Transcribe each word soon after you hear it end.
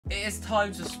It is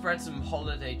time to spread some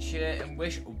holiday cheer and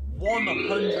wish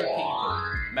 100 people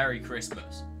Merry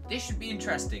Christmas. This should be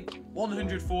interesting.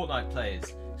 100 Fortnite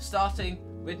players, starting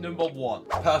with number 1.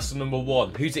 Person number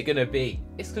 1, who's it gonna be?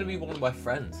 It's gonna be one of my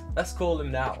friends. Let's call him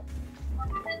now.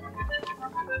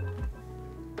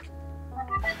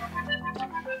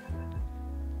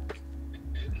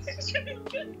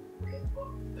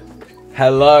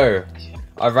 Hello.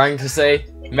 I rang to say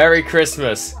Merry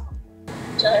Christmas.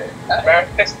 Merry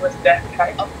Christmas, Death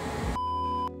Cake.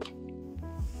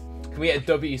 Can we get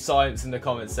W Science in the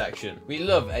comment section? We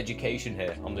love education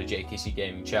here on the JKC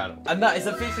Gaming channel. And that is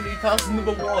officially person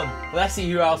number 1. Let's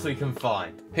see who else we can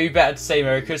find. Who better to say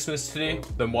Merry Christmas to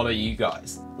than one of you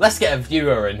guys? Let's get a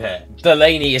viewer in here.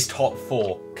 Delaney is top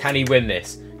 4. Can he win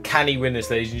this? Can he win this,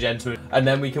 ladies and gentlemen? And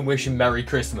then we can wish him Merry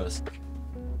Christmas.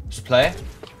 Just play it.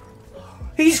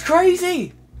 He's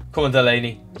crazy! Come on,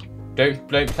 Delaney. Don't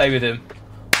play with him.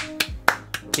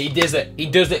 He does it. He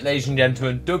does it, ladies and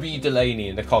gentlemen. W Delaney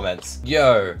in the comments.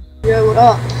 Yo, what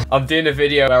up? I'm doing a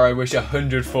video where I wish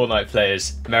 100 Fortnite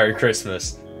players Merry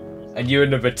Christmas. And you are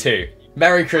number 2.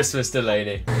 Merry Christmas,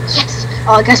 Delaney. Yes!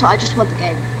 Oh, guess what? I just won the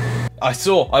game.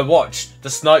 I watched. The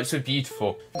snipes were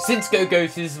beautiful. Since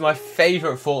This is my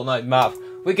favourite Fortnite map,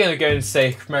 we're going to go and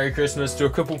say Merry Christmas to a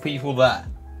couple people there.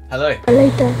 Hello.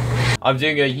 Later. I'm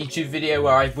doing a YouTube video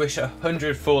where I wish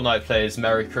 100 Fortnite players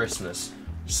Merry Christmas.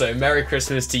 So, Merry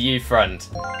Christmas to you, friend.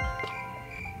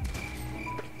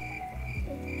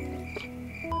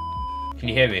 Can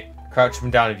you hear me? Crouch up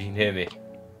and down if you can hear me.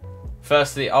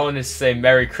 Firstly, I wanted to say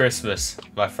Merry Christmas,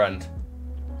 my friend.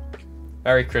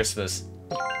 Merry Christmas.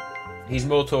 He's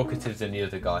more talkative than the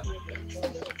other guy.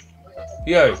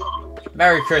 Yo,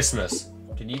 Merry Christmas.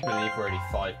 Can you believe we're already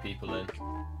 5 people in?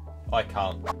 I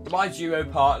can't. My duo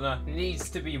partner needs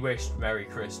to be wished Merry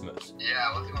Christmas.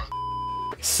 Yeah, what's going on?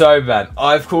 So, man,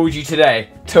 I've called you today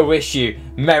to wish you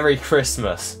Merry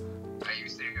Christmas. Are you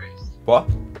serious? What?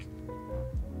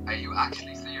 Are you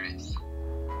actually serious?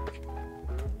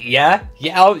 Yeah,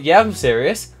 I'm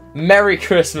serious. Merry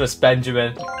Christmas,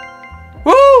 Benjamin.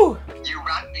 Woo! You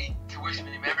rang me to wish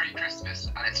me Merry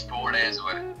Christmas and it's 4 days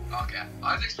away. Okay.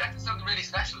 I was expecting something really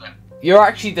special then. You're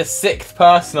actually the 6th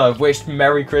person I've wished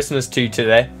Merry Christmas to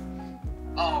today.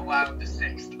 Oh wow, the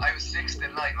 6th. I was 6th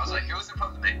in line. I was like, who's in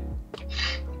front of me?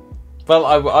 Well,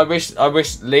 I wished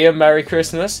Liam Merry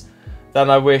Christmas. Then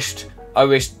I wished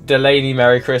Delaney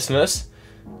Merry Christmas.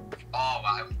 Oh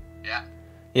wow. Yeah.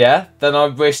 Yeah. Then I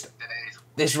wished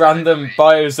this random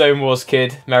Biozone Wars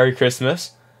kid Merry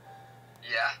Christmas.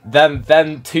 Yeah.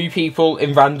 Then 2 people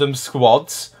in random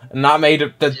squads, and that made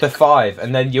up the 5.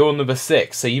 And then you're number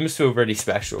 6, so you must feel really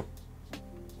special.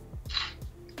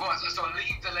 Well, so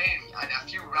leave Delaney and a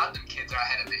few random kids are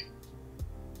ahead of me.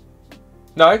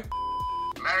 No.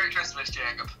 Merry Christmas,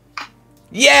 Jacob.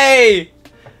 Yay!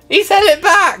 He said it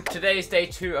back! Today is day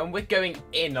 2 and we're going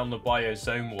in on the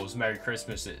Biozone Wars Merry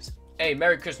Christmases. Hey,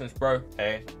 Merry Christmas, bro.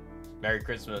 Hey. Merry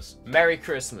Christmas. Merry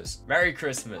Christmas. Merry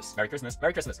Christmas. Merry Christmas.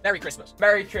 Merry Christmas. Merry Christmas.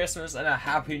 Merry Christmas and a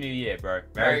Happy New Year, bro.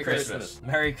 Merry Christmas.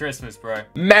 Merry Christmas, bro.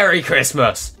 Merry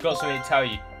Christmas! Got something to tell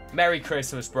you. Merry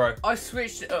Christmas, bro. I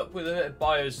switched it up with a bit of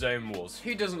Biozone Wars.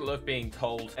 Who doesn't love being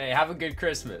told, hey, have a good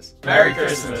Christmas? Merry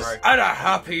Christmas, bro. And a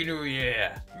Happy New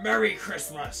Year. Merry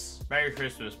Christmas. Merry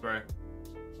Christmas, bro.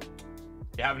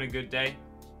 You having a good day?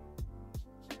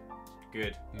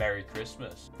 Good. Merry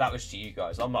Christmas. That was to you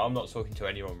guys. I'm not talking to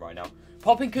anyone right now.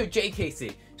 Popping code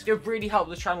JKC. It's going to really help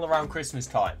the channel around Christmas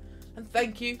time. And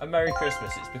thank you and Merry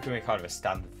Christmas. It's becoming kind of a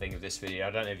standard thing of this video. I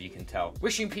don't know if you can tell.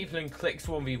 Wishing people in Clicks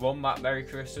 1v1 map Merry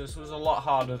Christmas was a lot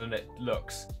harder than it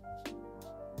looks.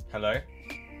 Hello?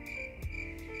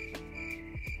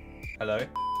 Hello?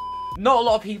 Not a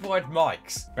lot of people had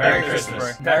mics. Merry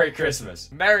Christmas, bro. Merry Christmas.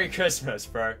 Merry Christmas,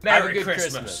 bro. Merry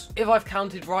Christmas. If I've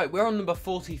counted right, we're on number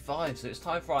 45, so it's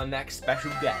time for our next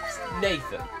special guest,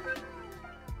 Nathan.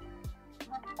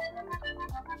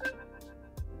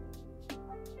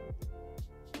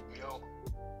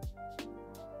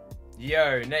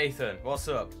 Yo, Nathan, what's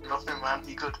up? Nothing, man.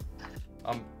 You good?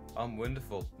 I'm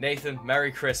wonderful. Nathan,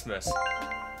 Merry Christmas.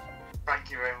 Thank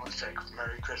you very much, Jacob.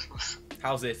 Merry Christmas.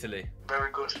 How's Italy?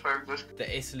 Very good, very good.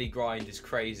 The Italy grind is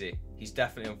crazy. He's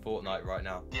definitely on Fortnite right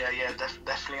now. Yeah,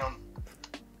 definitely on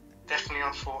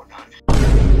Fortnite.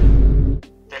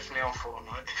 Definitely on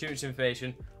Fortnite. Too much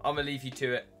information. I'm gonna leave you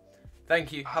to it.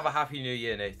 Thank you. Have a Happy New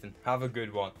Year, Nathan. Have a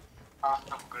good one. Have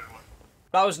a good one.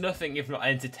 That was nothing if not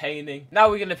entertaining. Now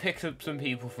we're gonna pick up some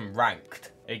people from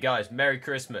Ranked. Hey guys, Merry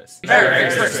Christmas.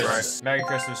 Merry Christmas. Merry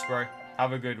Christmas, bro.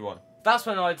 Have a good one. That's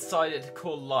when I decided to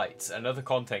call Lights, another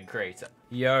content creator.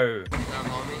 Yo.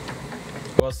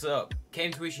 What's up?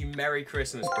 Came to wish you Merry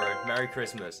Christmas, bro. Merry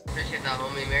Christmas. Appreciate that,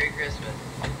 homie. Merry Christmas.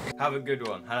 Have a good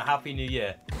one and a Happy New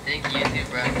Year. Thank you, you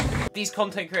too, bro. These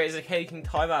content creators are taking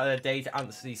time out of their day to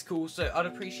answer these calls, so I'd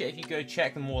appreciate if you go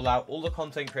check them all out. All the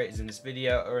content creators in this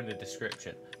video are in the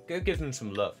description. Go give them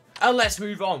some love. And let's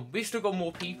move on. We've still got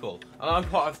more people, and I'm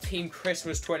part of Team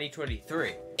Christmas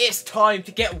 2023. It's time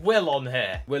to get Will on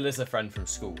here. Will is a friend from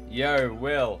school. Yo,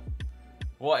 Will.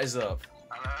 What is up?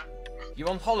 You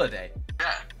on holiday?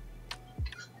 Yeah.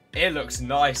 It looks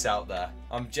nice out there.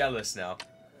 I'm jealous now.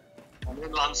 I'm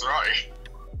in Lanzarote.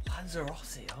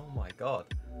 Lanzarote, oh my god.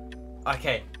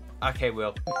 Okay,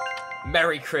 Will.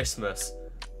 Merry Christmas.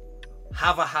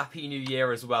 Have a Happy New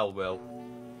Year as well, Will.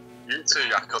 You too,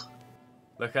 Jacob.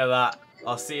 Look at that.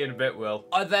 I'll see you in a bit, Will.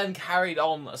 I then carried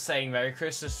on saying Merry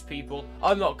Christmas, people.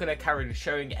 I'm not going to carry on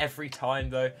showing every time,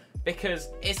 though, because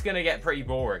it's going to get pretty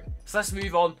boring. So let's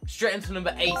move on straight into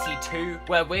number 82,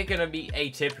 where we're going to meet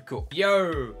Atypical.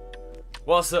 Yo!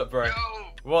 What's up, bro? Yo!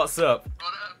 What's up?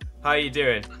 What up? How you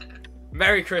doing?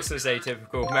 Merry Christmas,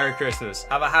 Atypical. Merry Christmas.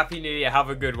 Have a Happy New Year.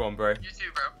 Have a good one, bro. You too,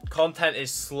 bro. Content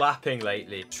is slapping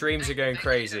lately. Streams are going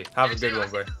crazy. Have a good one,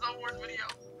 bro. Video.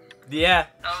 Yeah.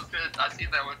 That was good. I seen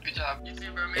that one. Good job. You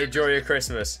too, bro. Merry Enjoy your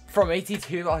Christmas. From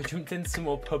 82, I jumped into some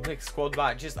more public squad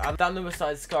matches, and that number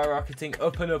started skyrocketing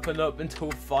up and up and up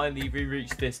until finally we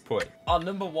reached this point. Our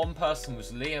number 1 person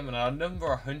was Liam, and our number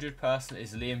 100 person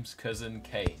is Liam's cousin,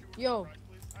 Kane. Yo.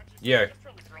 Yo.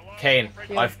 Kane,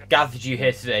 I've gathered you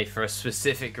here today for a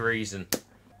specific reason.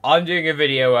 I'm doing a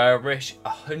video where I wish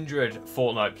 100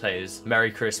 Fortnite players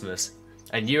Merry Christmas,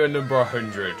 and you are number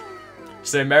 100.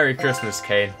 So Merry Christmas,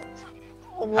 Kane.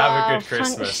 Wow, Have a good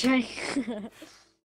Christmas. thanks.